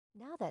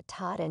Now that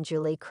Todd and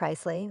Julie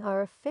Chrisley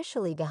are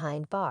officially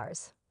behind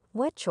bars,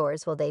 what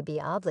chores will they be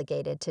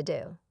obligated to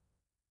do?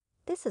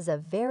 This is a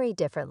very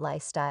different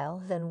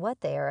lifestyle than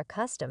what they are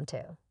accustomed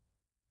to.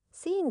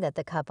 Seeing that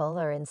the couple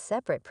are in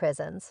separate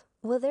prisons,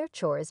 will their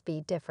chores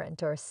be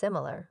different or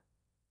similar?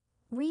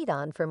 Read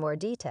on for more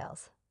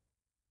details.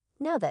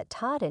 Now that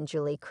Todd and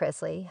Julie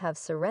Chrisley have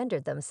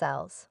surrendered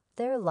themselves,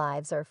 their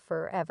lives are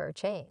forever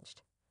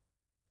changed.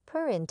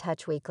 Per In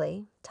Touch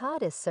Weekly,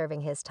 Todd is serving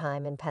his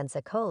time in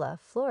Pensacola,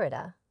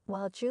 Florida,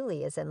 while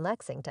Julie is in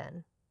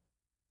Lexington,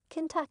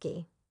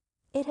 Kentucky.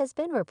 It has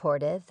been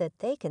reported that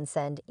they can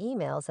send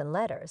emails and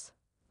letters,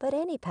 but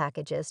any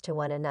packages to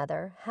one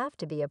another have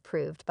to be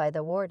approved by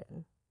the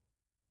warden.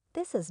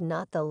 This is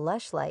not the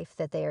lush life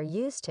that they are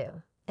used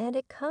to, and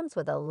it comes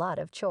with a lot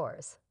of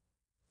chores.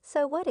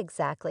 So what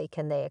exactly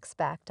can they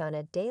expect on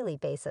a daily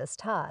basis?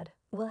 Todd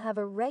will have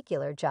a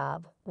regular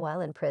job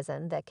while in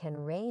prison that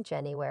can range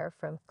anywhere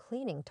from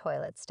cleaning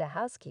toilets to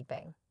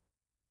housekeeping.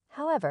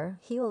 However,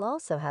 he will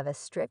also have a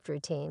strict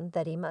routine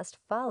that he must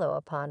follow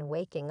upon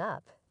waking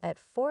up at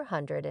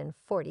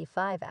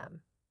 445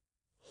 m.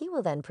 He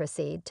will then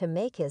proceed to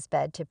make his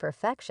bed to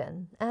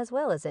perfection, as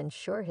well as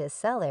ensure his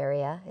cell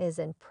area is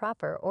in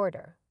proper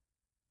order.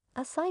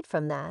 Aside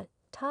from that,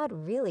 Todd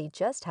really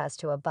just has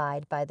to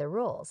abide by the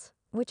rules,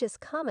 which is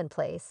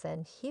commonplace,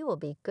 and he will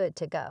be good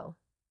to go.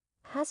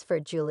 As for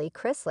Julie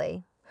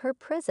Chrisley, her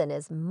prison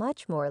is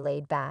much more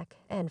laid back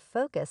and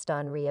focused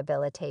on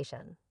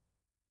rehabilitation.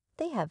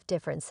 They have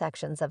different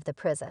sections of the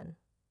prison: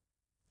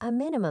 a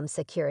minimum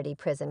security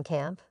prison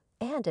camp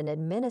and an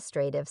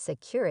administrative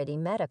security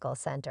medical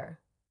center.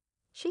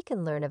 She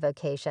can learn a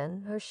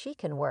vocation, or she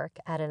can work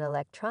at an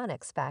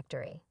electronics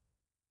factory.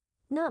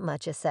 Not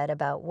much is said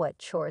about what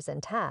chores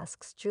and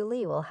tasks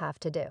Julie will have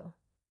to do.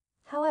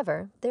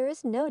 However, there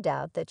is no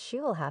doubt that she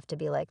will have to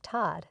be like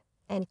Todd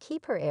and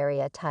keep her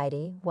area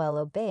tidy while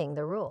obeying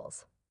the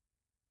rules.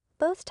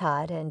 Both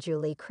Todd and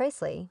Julie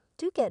Chrisley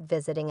do get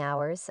visiting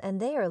hours, and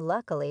they are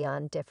luckily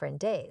on different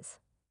days.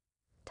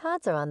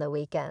 Todd's are on the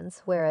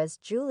weekends, whereas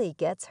Julie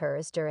gets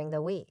hers during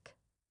the week.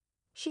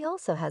 She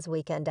also has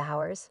weekend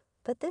hours,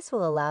 but this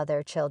will allow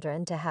their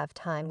children to have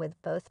time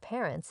with both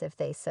parents if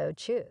they so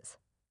choose.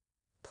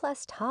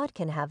 Plus, Todd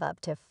can have up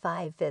to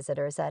 5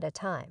 visitors at a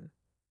time.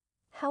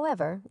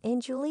 However, in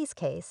Julie's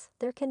case,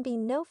 there can be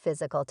no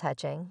physical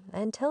touching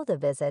until the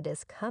visit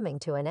is coming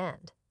to an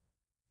end.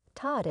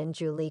 Todd and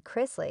Julie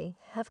Chrisley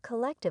have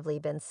collectively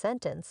been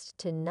sentenced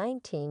to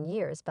 19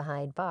 years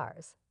behind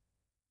bars.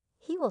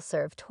 He will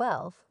serve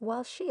 12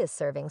 while she is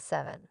serving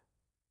 7.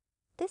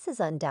 This is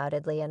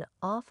undoubtedly an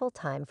awful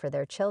time for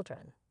their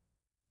children.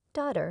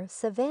 Daughter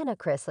Savannah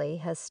Chrisley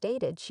has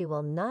stated she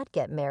will not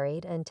get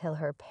married until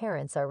her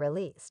parents are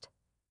released.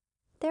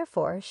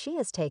 Therefore, she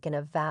has taken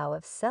a vow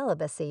of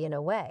celibacy in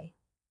a way.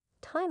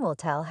 Time will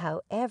tell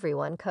how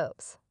everyone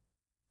copes.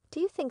 Do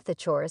you think the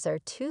chores are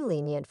too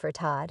lenient for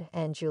Todd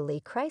and Julie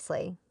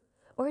Chrisley,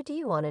 or do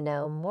you want to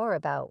know more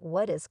about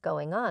what is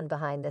going on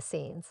behind the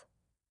scenes?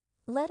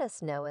 Let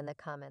us know in the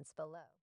comments below.